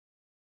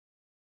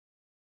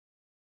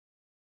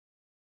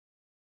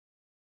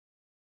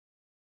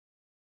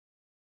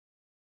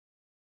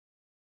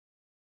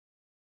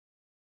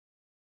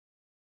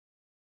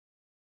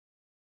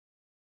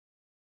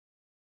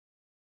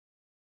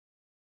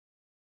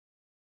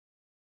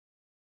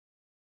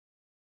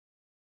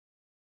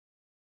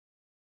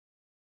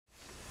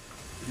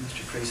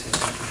Tracy.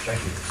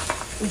 Thank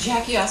you.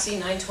 Jackie Asse,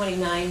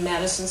 929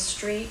 Madison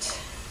Street,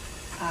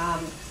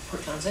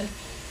 Port Townsend.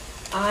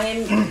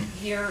 I'm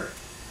here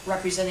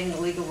representing the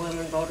League of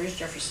Women Voters,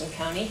 Jefferson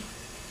County,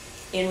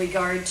 in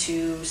regard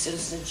to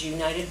Citizens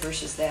United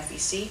versus the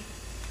FEC.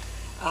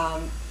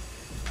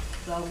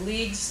 The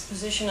League's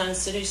position on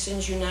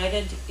Citizens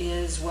United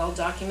is well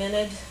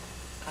documented.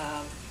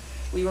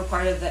 We were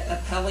part of the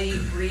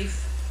appellee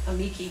brief,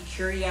 amici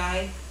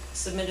curiae,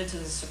 submitted to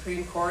the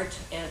Supreme Court,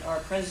 and our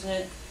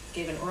president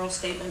gave an oral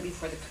statement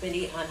before the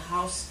Committee on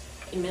House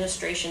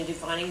Administration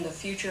defining the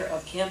future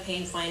of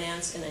campaign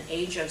finance in an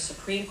age of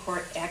Supreme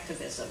Court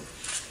activism.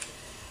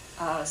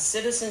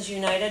 Citizens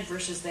United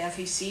versus the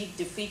FEC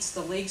defeats the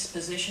League's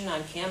position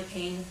on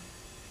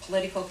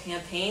political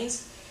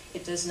campaigns.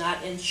 It does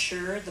not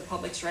ensure the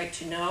public's right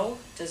to know,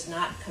 does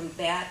not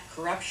combat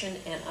corruption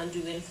and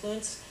undue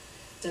influence,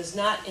 does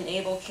not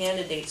enable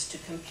candidates to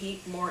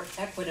compete more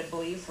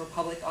equitably for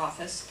public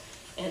office,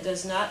 and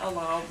does not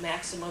allow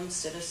maximum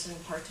citizen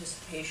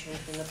participation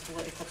in the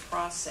political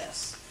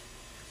process.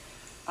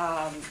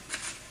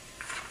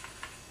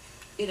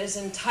 It is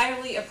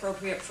entirely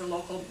appropriate for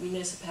local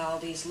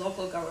municipalities,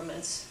 local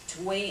governments,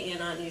 to weigh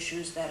in on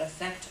issues that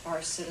affect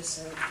our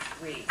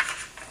citizenry.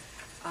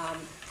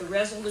 The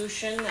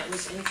resolution that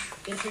was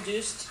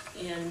introduced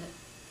in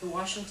the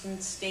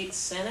Washington State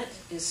Senate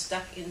is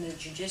stuck in the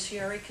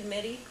Judiciary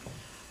Committee.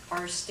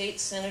 Our State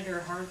Senator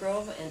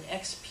Hargrove and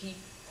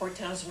ex-Port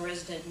Townsend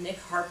resident Nick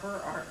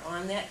Harper are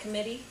on that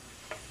committee.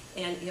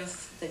 And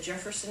if the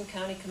Jefferson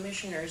County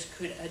Commissioners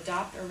could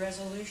adopt a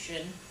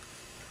resolution,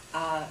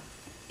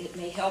 it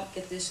may help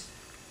get this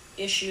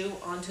issue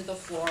onto the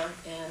floor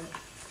and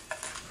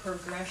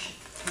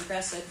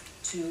progress it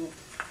to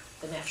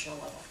the national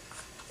level.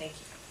 Thank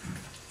you.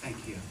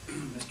 Thank you.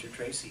 Mr.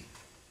 Tracy.